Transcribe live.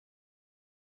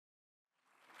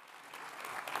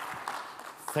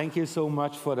Thank you so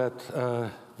much for that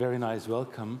very nice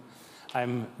welcome.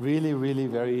 I'm really, really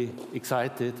very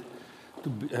excited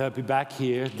to be back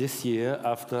here this year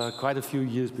after quite a few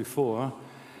years before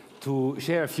to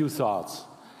share a few thoughts.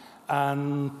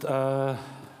 And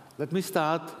let me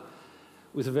start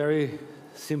with a very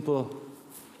simple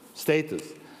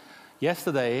status.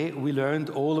 Yesterday, we learned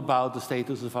all about the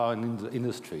status of our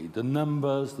industry, the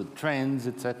numbers, the trends,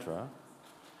 etc.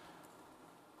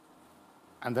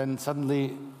 And then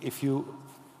suddenly, if you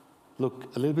look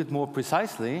a little bit more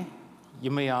precisely, you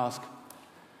may ask,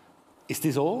 is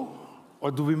this all?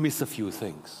 Or do we miss a few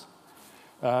things?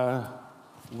 I'm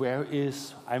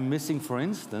missing, for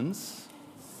instance,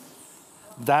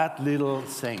 that little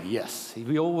thing. Yes,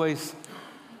 we always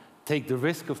take the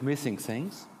risk of missing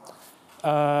things,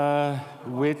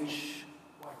 which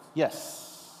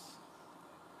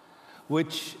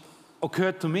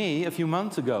occurred to me a few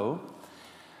months ago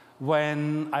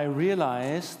when I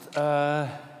realized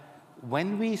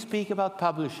when we speak about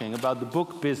publishing, about the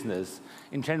book business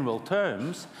in general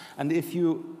terms, and if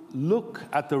you look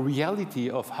at the reality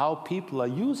of how people are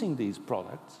using these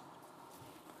products,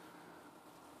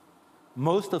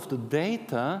 most of the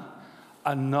data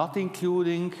are not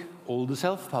including all the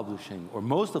self-publishing, or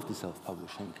most of the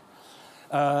self-publishing.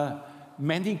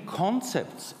 Many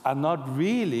concepts are not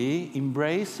really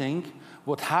embracing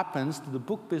what happens to the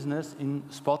book business in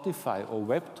Spotify or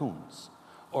Webtoons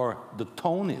or the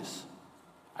Tonys.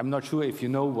 I'm not sure if you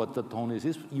know what the Tonys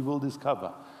is, you will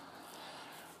discover.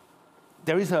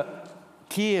 There is a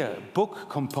clear book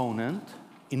component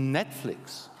in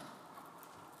Netflix.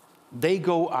 They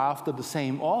go after the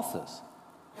same authors.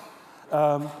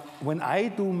 When I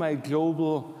do my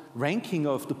global ranking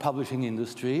of the publishing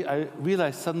industry, I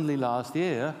realized suddenly last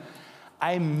year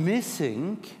I'm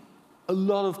missing a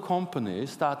lot of companies,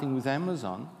 starting with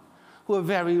Amazon, who are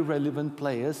very relevant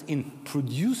players in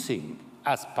producing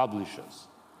as publishers,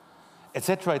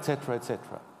 etc., etc.,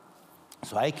 etc.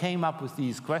 So I came up with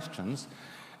these questions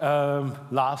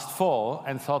last fall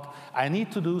and thought, I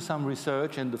need to do some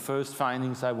research, and the first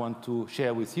findings I want to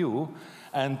share with you.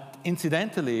 And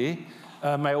incidentally,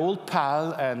 my old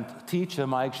pal and teacher,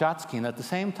 Mike Schatzkin, at the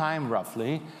same time,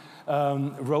 roughly,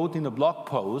 wrote in a blog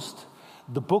post,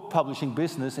 the book publishing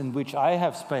business in which I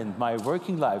have spent my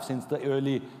working life since the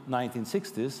early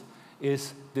 1960s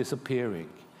is disappearing.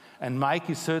 And Mike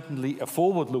is certainly a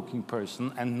forward-looking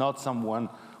person and not someone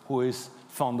who is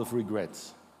fond of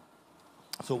regrets.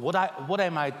 So what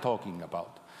am I talking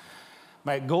about?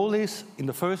 My goal is, in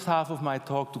the first half of my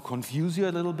talk, to confuse you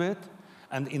a little bit,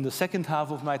 and in the second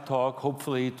half of my talk,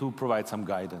 hopefully to provide some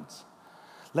guidance.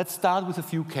 Let's start with a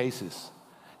few cases.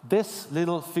 This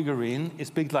little figurine is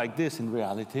big like this in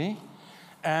reality,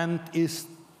 and is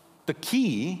the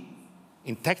key,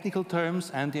 in technical terms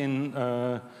and in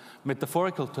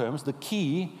metaphorical terms, the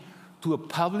key to a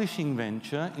publishing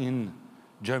venture in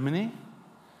Germany,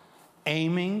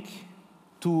 aiming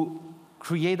to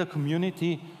create a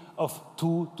community of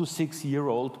 2 to 6 year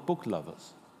old book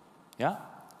lovers. Yeah?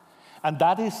 And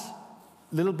that is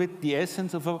a little bit the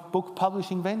essence of a book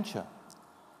publishing venture.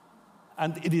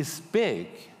 And it is big,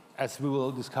 as we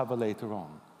will discover later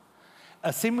on.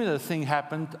 A similar thing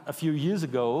happened a few years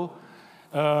ago,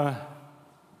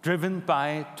 driven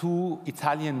by 2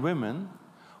 Italian women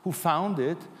who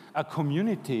founded a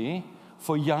community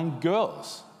for young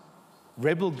girls,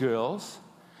 rebel girls,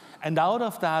 and out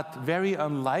of that very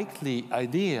unlikely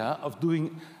idea of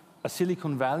doing a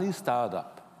Silicon Valley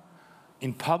startup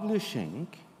in publishing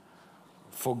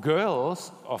for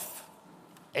girls of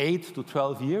 8 to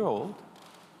 12 year old,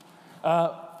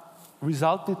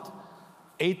 resulted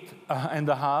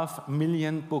 8.5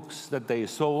 million books that they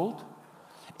sold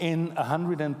in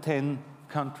 110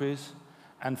 countries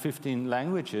and 15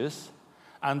 languages,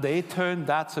 and they turned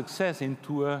that success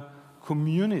into a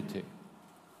community.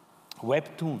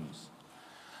 Webtoons.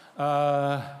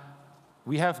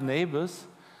 We have neighbors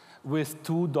with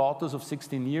 2 daughters of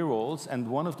 16-year-olds, and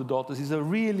one of the daughters is a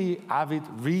really avid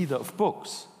reader of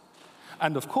books.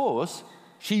 And of course,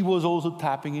 she was also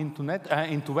tapping into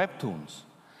Webtoons.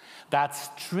 That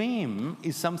stream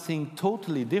is something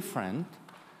totally different,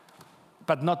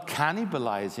 but not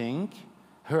cannibalizing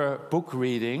her book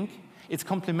reading. It's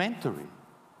complementary.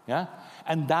 Yeah?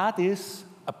 And that is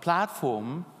a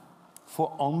platform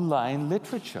for online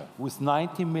literature with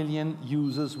 90 million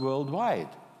users worldwide.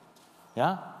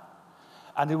 Yeah?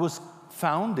 And it was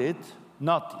founded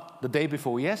not the day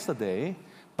before yesterday,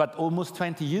 but almost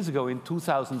 20 years ago in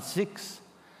 2006,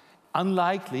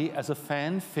 unlikely as a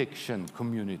fan fiction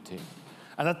community.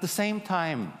 And at the same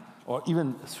time, or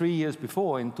even 3 years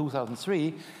before, in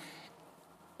 2003,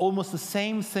 almost the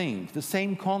same thing, the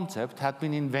same concept had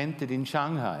been invented in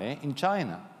Shanghai, in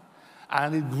China.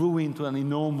 And it grew into an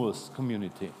enormous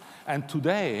community. And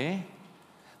today,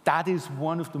 that is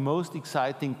one of the most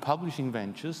exciting publishing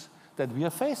ventures that we are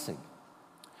facing.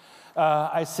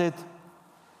 I said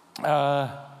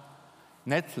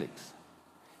Netflix,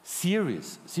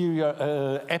 series,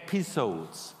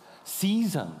 episodes,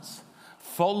 seasons,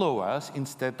 followers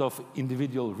instead of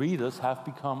individual readers have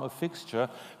become a fixture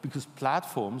because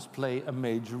platforms play a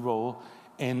major role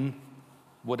in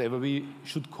whatever we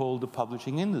should call the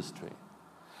publishing industry.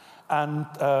 And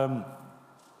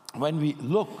when we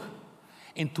look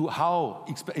into how,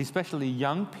 especially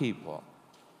young people,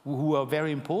 who are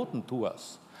very important to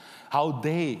us, how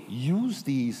they use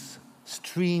these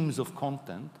streams of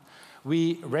content,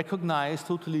 we recognize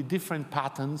totally different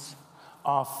patterns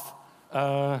of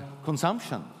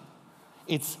consumption.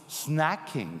 It's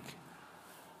snacking,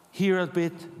 here a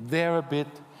bit, there a bit.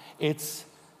 It's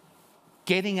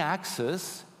getting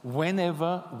access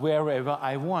whenever, wherever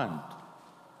I want.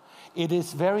 It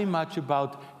is very much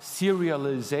about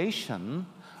serialization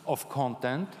of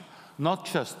content, not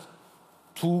just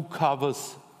 2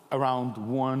 covers around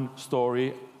one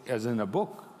story as in a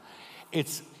book.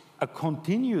 It's a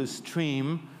continuous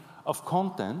stream of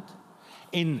content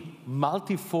in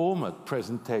multi-format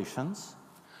presentations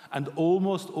and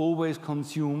almost always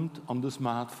consumed on the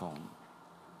smartphone.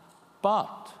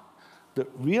 But the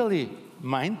really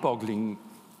mind-boggling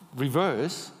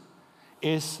reverse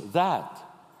is that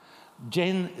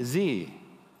Gen Z,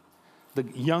 the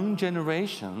young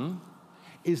generation,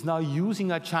 is now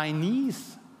using a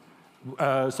Chinese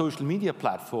social media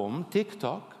platform,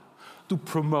 TikTok, to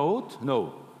promote,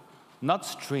 no, not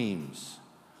streams,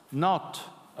 not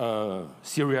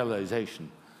serialization,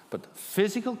 but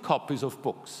physical copies of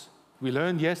books. We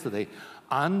learned yesterday,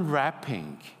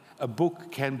 unwrapping a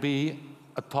book can be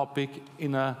a topic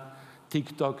in a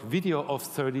TikTok video of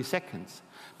 30 seconds.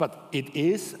 But it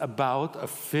is about a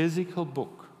physical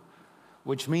book,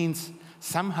 which means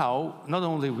somehow not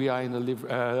only we are in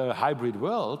a hybrid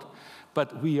world,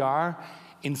 but we are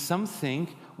in something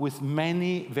with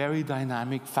many very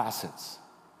dynamic facets.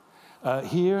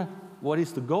 Here, what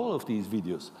is the goal of these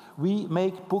videos? We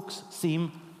make books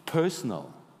seem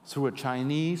personal through a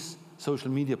Chinese social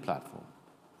media platform.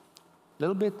 A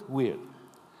little bit weird.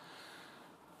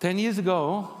 10 years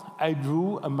ago, I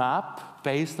drew a map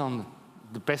based on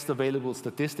the best available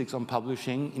statistics on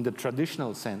publishing in the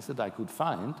traditional sense that I could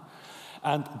find.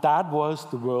 And that was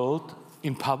the world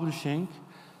in publishing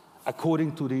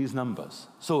according to these numbers.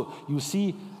 So you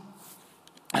see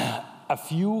a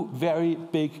few very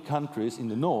big countries in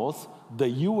the north, the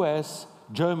US,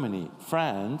 Germany,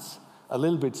 France, a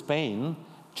little bit Spain,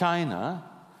 China,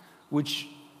 which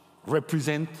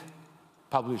represent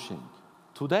publishing.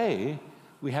 Today,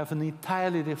 we have an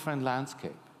entirely different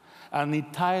landscape, an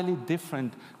entirely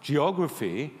different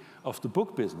geography of the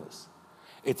book business.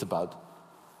 It's about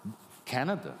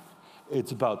Canada,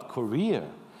 it's about Korea,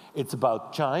 it's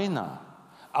about China.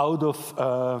 Out of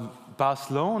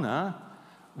Barcelona,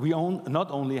 we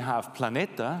not only have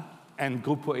Planeta and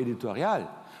Grupo Editorial,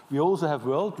 we also have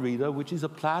World Reader, which is a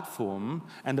platform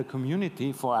and a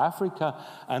community for Africa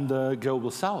and the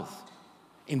Global South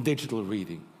in digital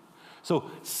reading.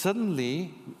 So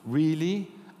suddenly,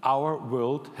 really, our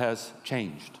world has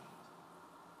changed.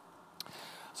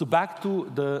 So back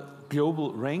to the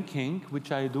global ranking,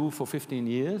 which I do for 15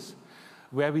 years,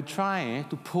 where we try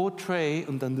to portray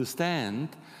and understand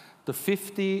the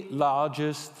 50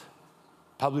 largest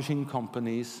publishing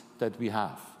companies that we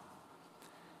have.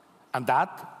 And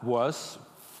that was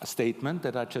a statement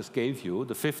that I just gave you,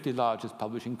 the 50 largest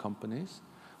publishing companies,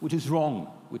 which is wrong,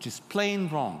 which is plain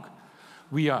wrong.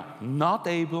 We are not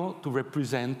able to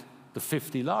represent the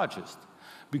 50 largest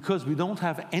because we don't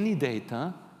have any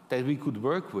data that we could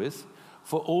work with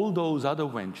for all those other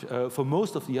ventures, for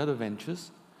most of the other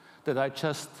ventures that I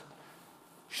just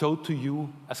showed to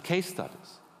you as case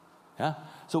studies. Yeah?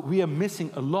 So we are missing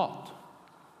a lot.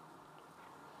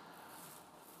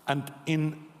 And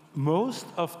in most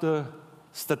of the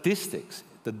statistics,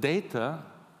 the data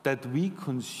that we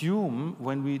consume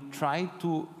when we try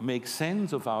to make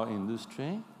sense of our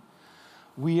industry,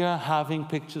 we are having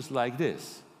pictures like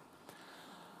this,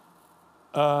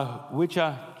 which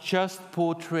are just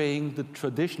portraying the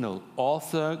traditional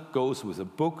author goes with a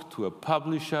book to a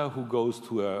publisher, who goes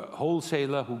to a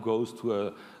wholesaler, who goes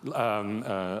to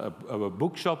a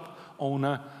bookshop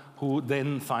owner, who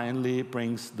then finally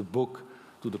brings the book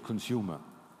to the consumer.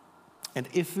 And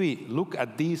if we look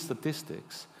at these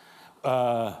statistics,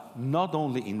 not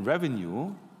only in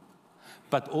revenue,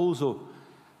 but also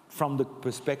from the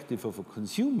perspective of a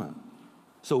consumer,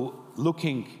 So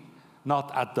looking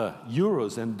not at the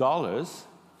euros and dollars,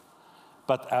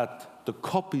 but at the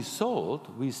copies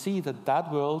sold, we see that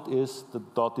that world is the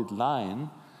dotted line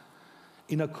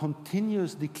in a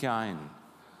continuous decline.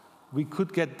 We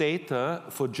could get data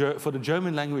for the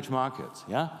German language markets,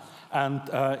 yeah? And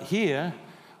here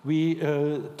we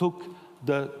took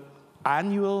the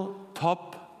annual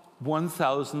top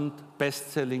 1,000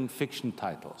 best-selling fiction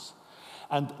titles.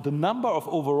 And the number of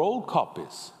overall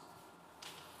copies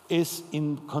is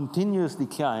in continuous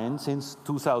decline since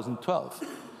 2012.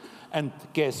 And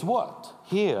guess what?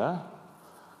 Here,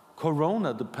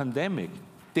 Corona, the pandemic,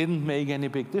 didn't make any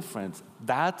big difference.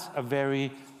 That's a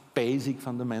very basic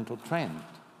fundamental trend.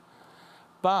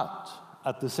 But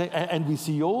at the same, and we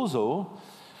see also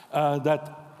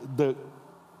that the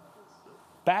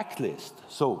backlist,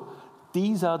 so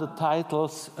these are the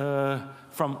titles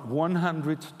from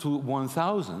 100 to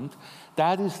 1,000,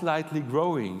 that is slightly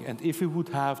growing. And if we would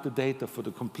have the data for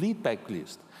the complete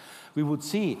backlist, we would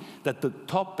see that the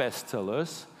top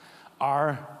bestsellers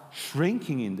are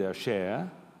shrinking in their share,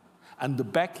 and the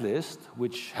backlist,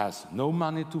 which has no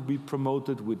money to be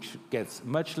promoted, which gets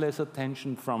much less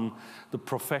attention from the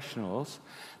professionals,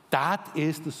 that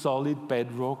is the solid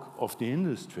bedrock of the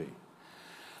industry.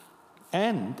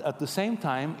 And at the same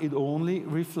time, it only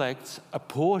reflects a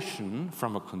portion,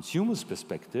 from a consumer's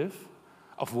perspective,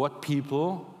 of what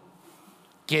people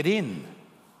get in.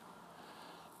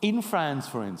 In France,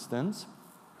 for instance,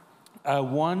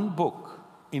 one book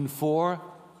in 4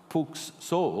 books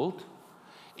sold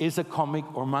is a comic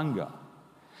or manga.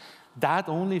 That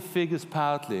only figures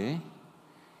partly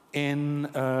in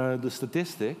the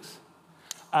statistics.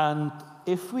 And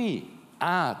if we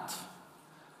add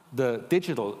the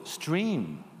digital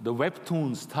stream, the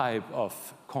webtoons type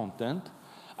of content,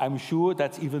 I'm sure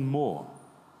that's even more.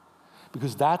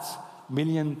 Because that's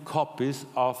million copies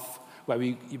of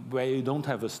where you don't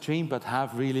have a stream, but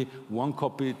have really 1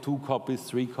 copy, 2 copies,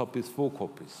 3 copies, 4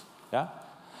 copies.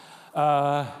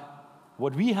 Yeah?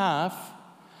 What we have,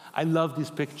 I love this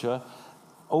picture,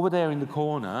 over there in the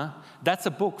corner, that's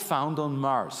a book found on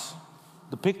Mars.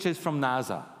 The picture is from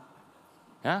NASA.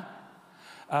 Yeah?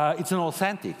 It's an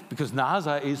authentic, because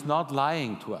NASA is not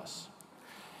lying to us.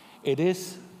 It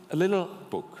is a little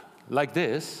book like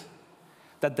this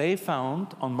that they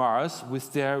found on Mars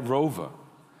with their rover.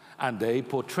 And they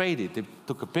portrayed it, they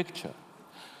took a picture.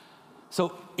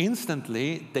 So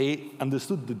instantly, they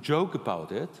understood the joke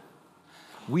about it.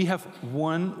 We have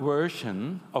one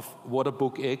version of what a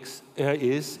book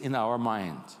is in our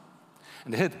mind.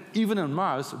 And they said, even on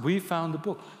Mars, we found a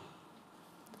book.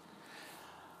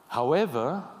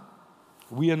 However,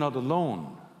 we are not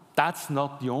alone. That's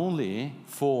not the only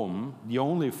form, the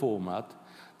only format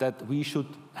that we should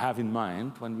have in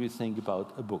mind when we think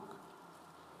about a book.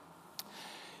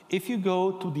 If you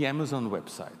go to the Amazon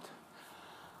website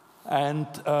and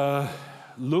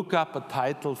look up a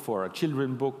title for a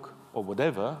children's book or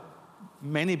whatever,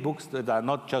 many books that are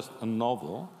not just a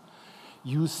novel,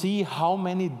 you see how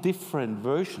many different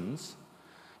versions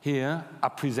here are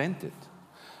presented.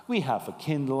 We have a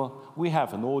Kindle, we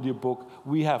have an audiobook,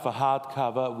 we have a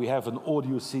hardcover, we have an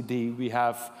audio CD, we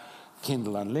have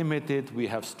Kindle Unlimited, we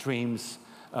have streams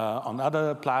on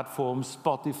other platforms,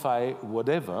 Spotify,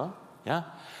 whatever. Yeah?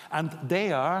 And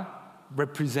they are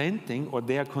representing, or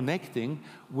they are connecting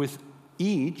with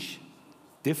each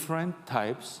different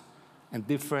types and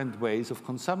different ways of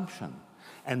consumption,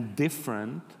 and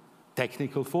different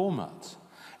technical formats,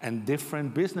 and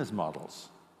different business models.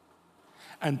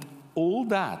 And all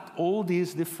that, all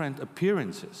these different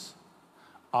appearances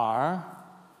are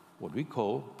what we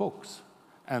call books,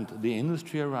 and the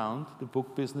industry around the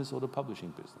book business or the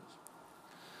publishing business.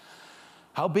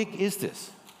 How big is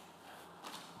this?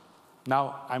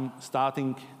 Now I'm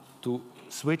starting to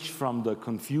switch from the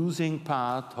confusing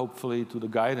part, hopefully, to the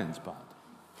guidance part.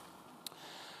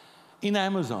 In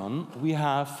Amazon, we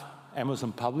have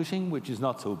Amazon Publishing, which is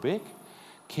not so big,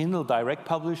 Kindle Direct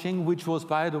Publishing, which was,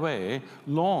 by the way,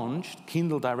 launched,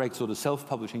 Kindle Direct, so the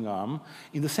self-publishing arm,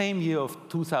 in the same year of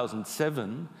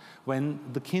 2007, when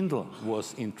the Kindle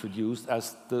was introduced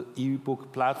as the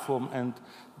e-book platform and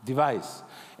device.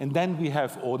 And then we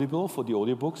have Audible for the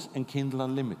audiobooks and Kindle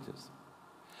Unlimited.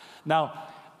 Now,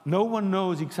 no one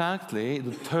knows exactly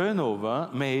the turnover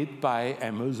made by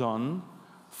Amazon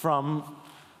from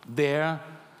their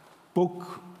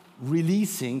book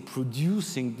releasing,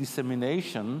 producing,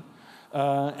 dissemination,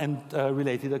 and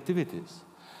related activities.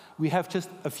 We have just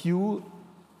a few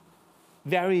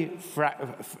very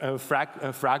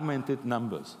fragmented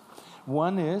numbers.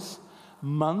 One is,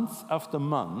 month after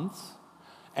month,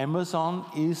 Amazon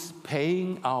is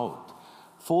paying out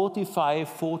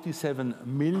 $47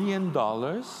 million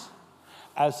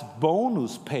as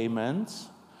bonus payments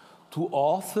to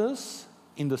authors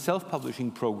in the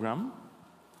self-publishing program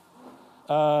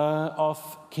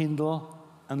of Kindle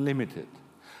Unlimited.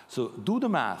 So do the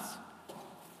math.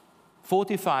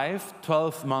 45,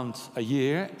 12 months a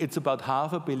year, it's about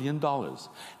 $500 million.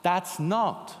 That's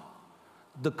not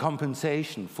the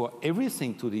compensation for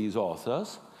everything to these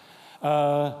authors.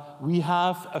 We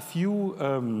have a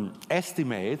few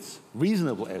estimates,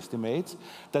 reasonable estimates,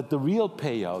 that the real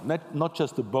payout, not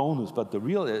just the bonus, but the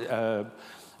real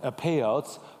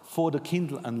payouts for the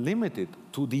Kindle Unlimited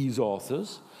to these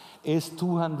authors is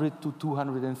 $200 to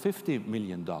 $250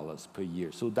 million per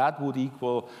year. So that would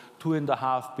equal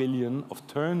 $2.5 billion of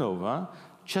turnover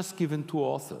just given to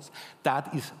authors.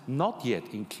 That is not yet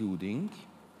including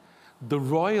the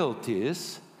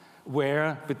royalties,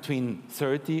 where between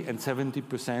 30 and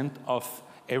 70% of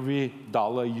every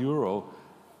dollar, euro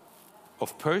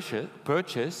of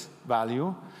purchase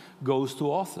value goes to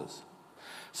authors.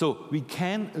 So we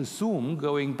can assume,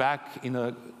 going back in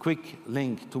a quick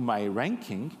link to my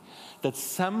ranking, that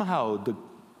somehow the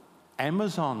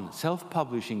Amazon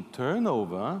self-publishing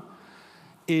turnover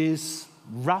is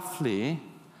roughly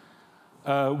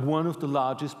one of the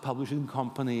largest publishing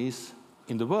companies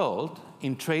in the world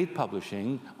in trade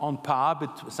publishing, on par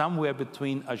somewhere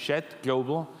between Hachette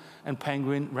Global and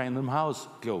Penguin Random House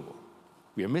Global.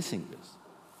 We are missing this.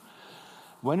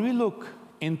 When we look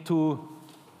into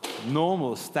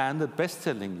normal standard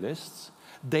best-selling lists,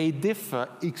 they differ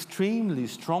extremely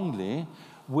strongly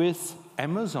with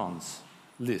Amazon's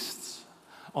lists.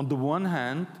 On the one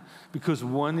hand, because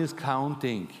one is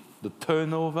counting the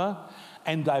turnover,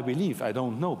 and I believe, I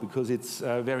don't know, because it's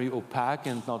very opaque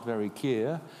and not very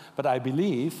clear, but I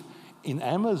believe in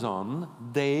Amazon,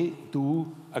 they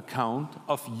do a count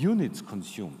of units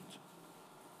consumed,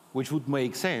 which would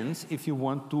make sense if you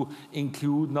want to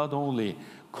include not only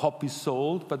copies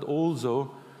sold, but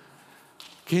also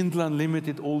Kindle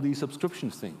Unlimited, all these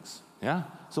subscription things. Yeah?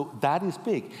 So that is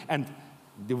big. And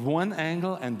the one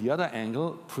angle and the other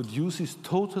angle produces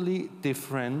totally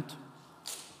different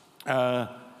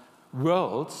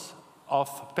worlds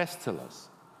of bestsellers.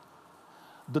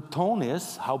 The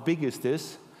Tonis, how big is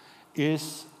this,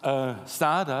 is a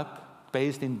startup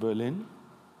based in Berlin.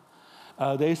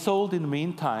 They sold in the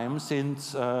meantime,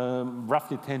 since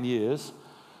roughly 10 years,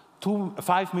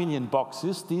 5 million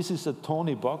boxes. This is a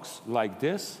Tony box like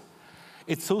this.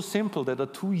 It's so simple that a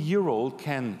 2-year-old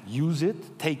can use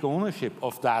it, take ownership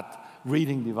of that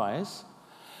reading device.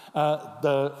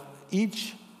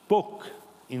 Each book,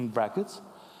 in brackets,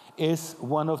 is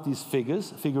one of these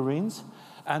figurines,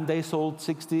 and they sold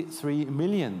 63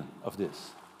 million of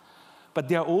this. But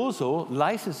there are also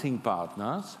licensing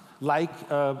partners, like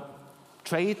a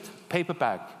trade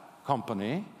paperback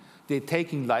company. They're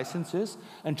taking licenses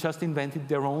and just invented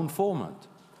their own format.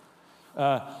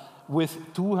 With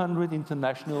 200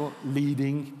 international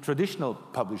leading traditional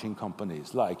publishing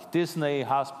companies, like Disney,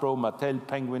 Hasbro, Mattel,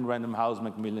 Penguin, Random House,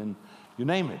 Macmillan, you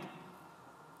name it.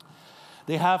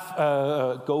 They have,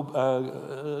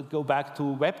 go back to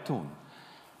Webtoon.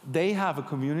 They have a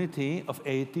community of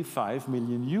 85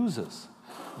 million users.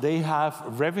 They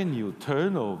have revenue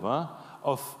turnover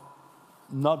of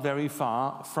not very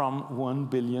far from $1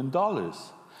 billion.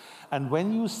 And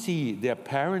when you see their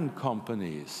parent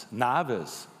companies,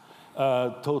 Naves,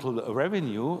 total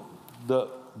revenue, the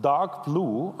dark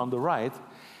blue on the right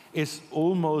is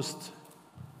almost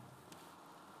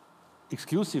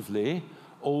exclusively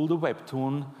all the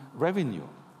Webtoon revenue.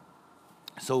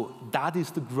 So that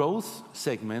is the growth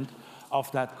segment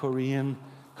of that Korean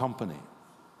company.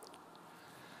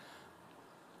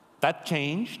 That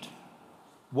changed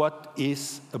what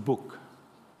is a book.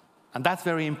 And that's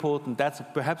very important. That's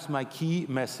perhaps my key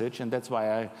message, and that's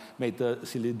why I made the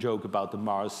silly joke about the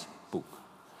Mars book.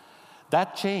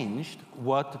 That changed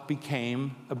what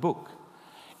became a book.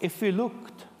 If we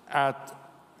looked at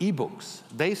ebooks,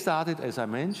 they started, as I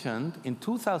mentioned, in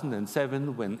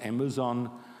 2007 when Amazon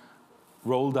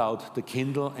rolled out the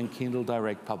Kindle and Kindle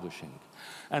Direct Publishing.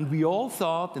 And we all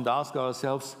thought and asked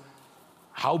ourselves,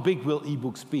 how big will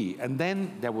ebooks be? And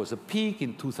then there was a peak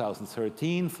in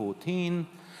 2013, 14,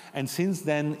 and since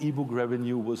then, ebook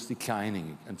revenue was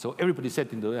declining. And so everybody said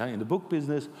in the book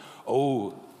business,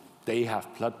 oh, they have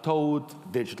plateaued,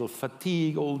 digital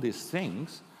fatigue, all these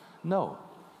things. No.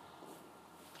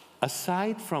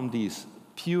 Aside from these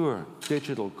pure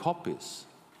digital copies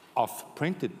of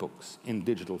printed books in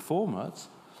digital formats,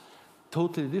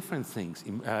 totally different things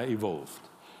evolved.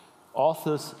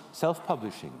 Authors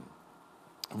self-publishing,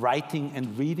 writing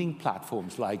and reading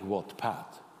platforms like Wattpad,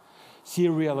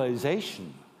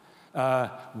 serialization,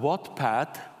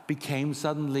 Wattpad became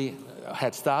suddenly,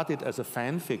 had started as a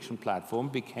fan fiction platform,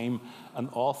 became an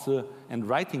author and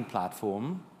writing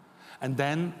platform, and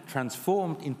then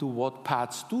transformed into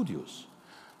Wattpad Studios,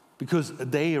 because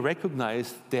they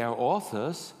recognized their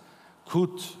authors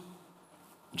could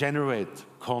generate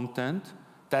content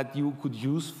that you could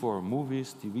use for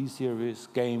movies, TV series,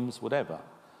 games, whatever.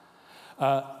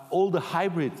 All the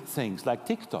hybrid things like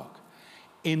TikTok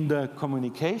in the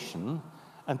communication,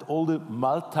 and all the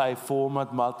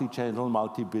multi-format, multi-channel,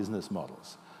 multi-business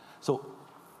models. So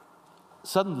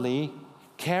suddenly,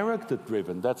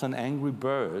 character-driven, that's an angry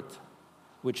bird,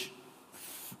 which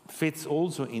fits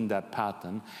also in that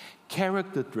pattern,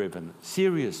 character-driven,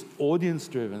 serious,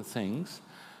 audience-driven things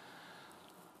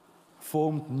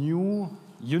formed new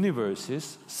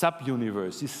universes,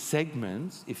 sub-universes,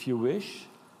 segments, if you wish,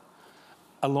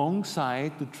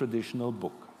 alongside the traditional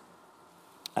book.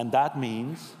 And that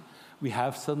means we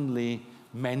have suddenly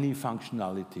many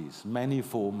functionalities, many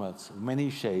formats,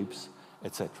 many shapes,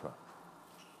 etc.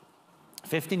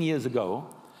 15 years ago,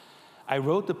 I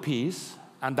wrote a piece,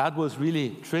 and that was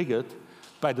really triggered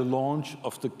by the launch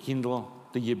of the Kindle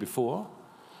the year before.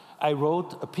 I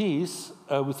wrote a piece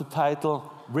with the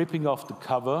title "Ripping Off the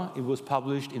Cover." It was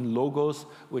published in Logos,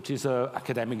 which is an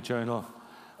academic journal.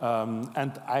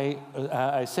 And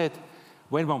I said,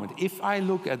 wait a moment, if I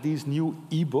look at these new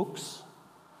e-books,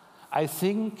 I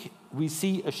think we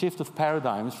see a shift of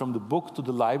paradigms from the book to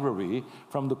the library,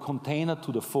 from the container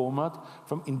to the format,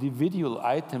 from individual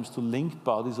items to linked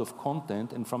bodies of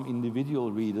content, and from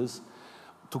individual readers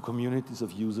to communities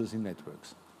of users in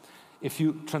networks. If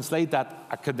you translate that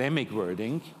academic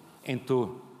wording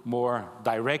into more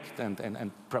direct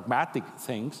and pragmatic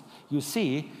things, you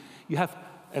see you have,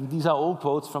 and these are all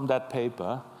quotes from that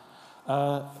paper,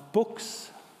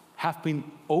 books have been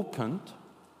opened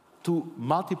to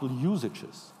multiple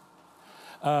usages.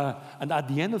 And at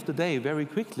the end of the day, very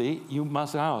quickly, you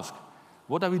must ask,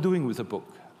 what are we doing with a book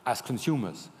as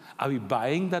consumers? Are we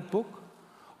buying that book,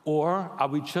 or are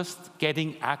we just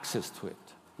getting access to it?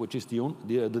 Which is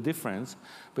the difference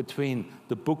between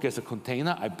the book as a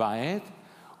container, I buy it,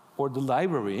 or the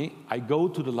library, I go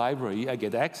to the library, I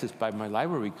get access by my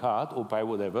library card or by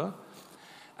whatever,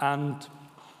 and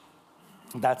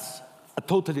that's a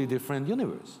totally different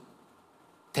universe.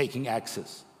 Taking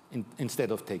access instead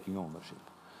of taking ownership.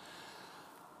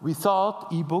 We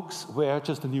thought e-books were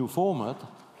just a new format,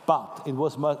 but it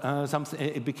was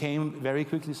it became very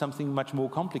quickly something much more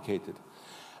complicated.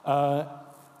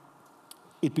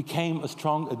 It became a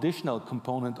strong additional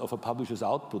component of a publisher's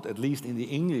output, at least in the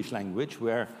English language,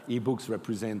 where e-books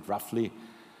represent roughly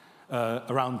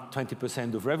around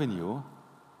 20% of revenue.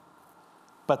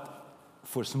 But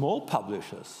for small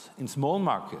publishers in small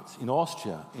markets, in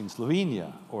Austria, in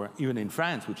Slovenia, or even in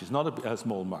France, which is not a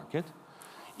small market,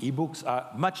 e-books are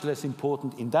much less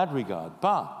important in that regard.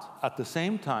 But at the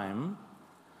same time,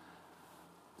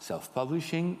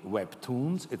 self-publishing,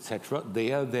 webtoons, etc.,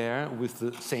 they are there with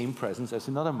the same presence as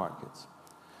in other markets.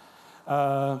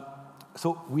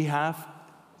 So we have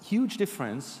huge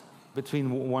difference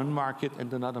between one market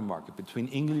and another market, between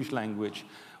English language,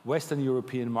 Western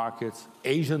European markets,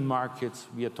 Asian markets.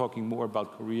 We are talking more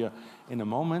about Korea in a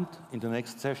moment, in the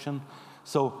next session.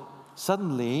 So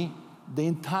suddenly, the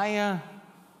entire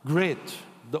grid,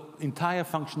 the entire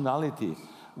functionality,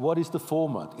 what is the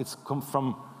format? It's come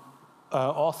from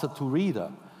author to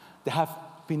reader. There have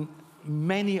been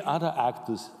many other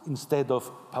actors instead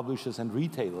of publishers and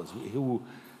retailers who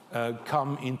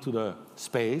come into the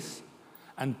space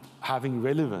and having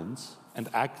relevance and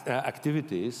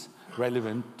activities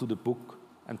relevant to the book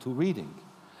and to reading.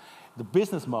 The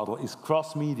business model is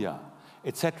cross-media,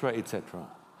 etc., etc.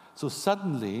 So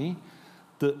suddenly,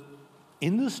 the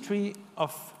industry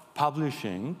of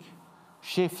publishing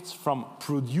shifts from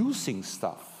producing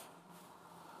stuff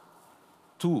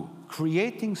to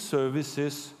creating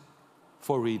services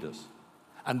for readers.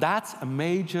 And that's a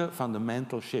major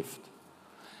fundamental shift.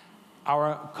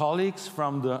 Our colleagues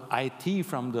from the IT,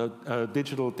 from the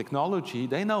digital technology,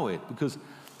 they know it, because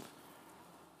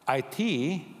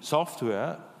IT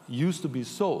software used to be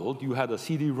sold. You had a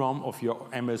CD-ROM of your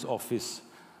MS Office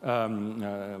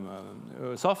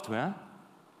software,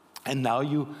 and now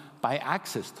you buy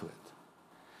access to it.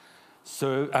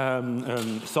 So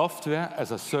software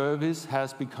as a service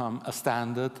has become a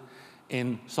standard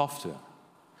in software.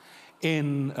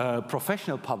 In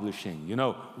professional publishing, you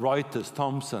know, Reuters,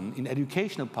 Thomson, in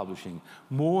educational publishing,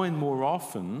 more and more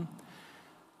often,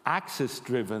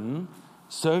 access-driven,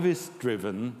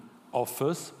 service-driven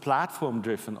offers,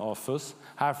 platform-driven offers,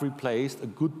 have replaced a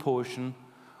good portion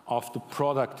of the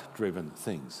product-driven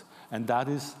things. And that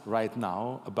is right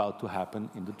now about to happen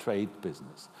in the trade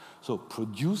business. So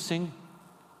producing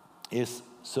is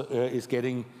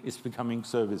becoming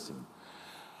servicing.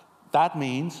 That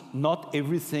means not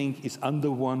everything is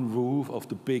under one roof of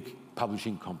the big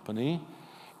publishing company.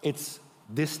 It's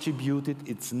distributed,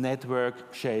 it's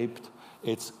network shaped,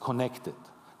 it's connected.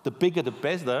 The bigger the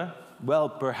better. Well,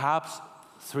 perhaps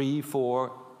 3,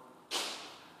 4,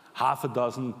 half a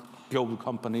dozen global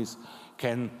companies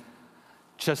can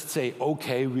just say,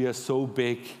 okay, we are so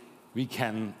big, we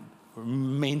can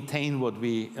maintain what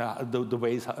we, the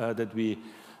ways that we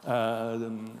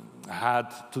had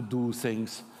to do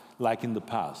things like in the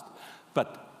past.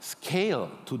 But scale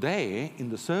today in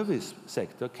the service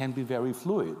sector can be very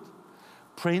fluid.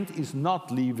 Print is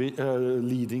not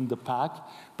leading the pack,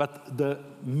 but the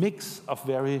mix of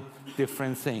very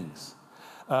different things.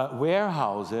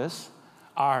 Warehouses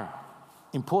are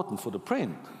important for the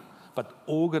print, but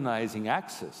organizing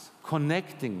access,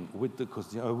 connecting with the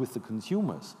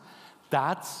consumers,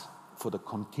 that's, for the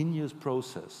continuous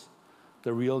process,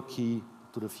 the real key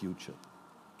to the future.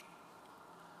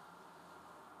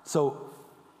 So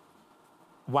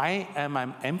why am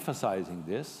I emphasizing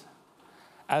this?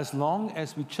 As long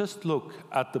as we just look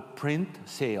at the print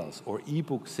sales or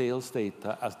ebook sales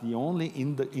data as the only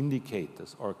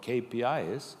indicators or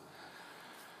KPIs,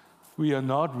 we are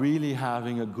not really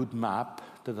having a good map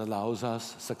that allows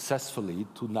us successfully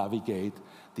to navigate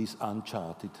these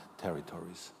uncharted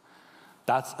territories.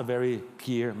 That's a very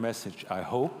clear message, I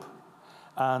hope.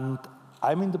 And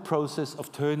I'm in the process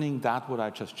of turning that, what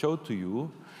I just showed to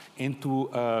you, into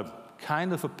a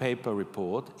kind of a paper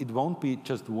report. It won't be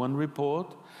just one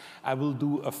report. I will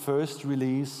do a first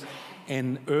release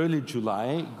in early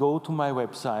July. Go to my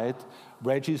website,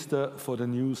 register for the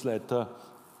newsletter,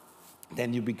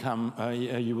 then you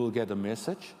will get a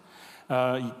message.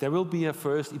 There will be a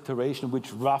first iteration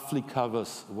which roughly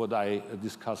covers what I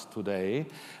discussed today,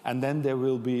 and then there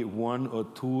will be 1 or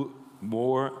 2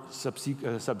 more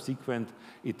subsequent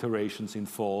iterations in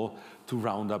fall to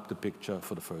round up the picture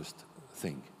for the first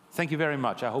thing. Thank you very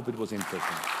much. I hope it was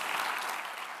interesting.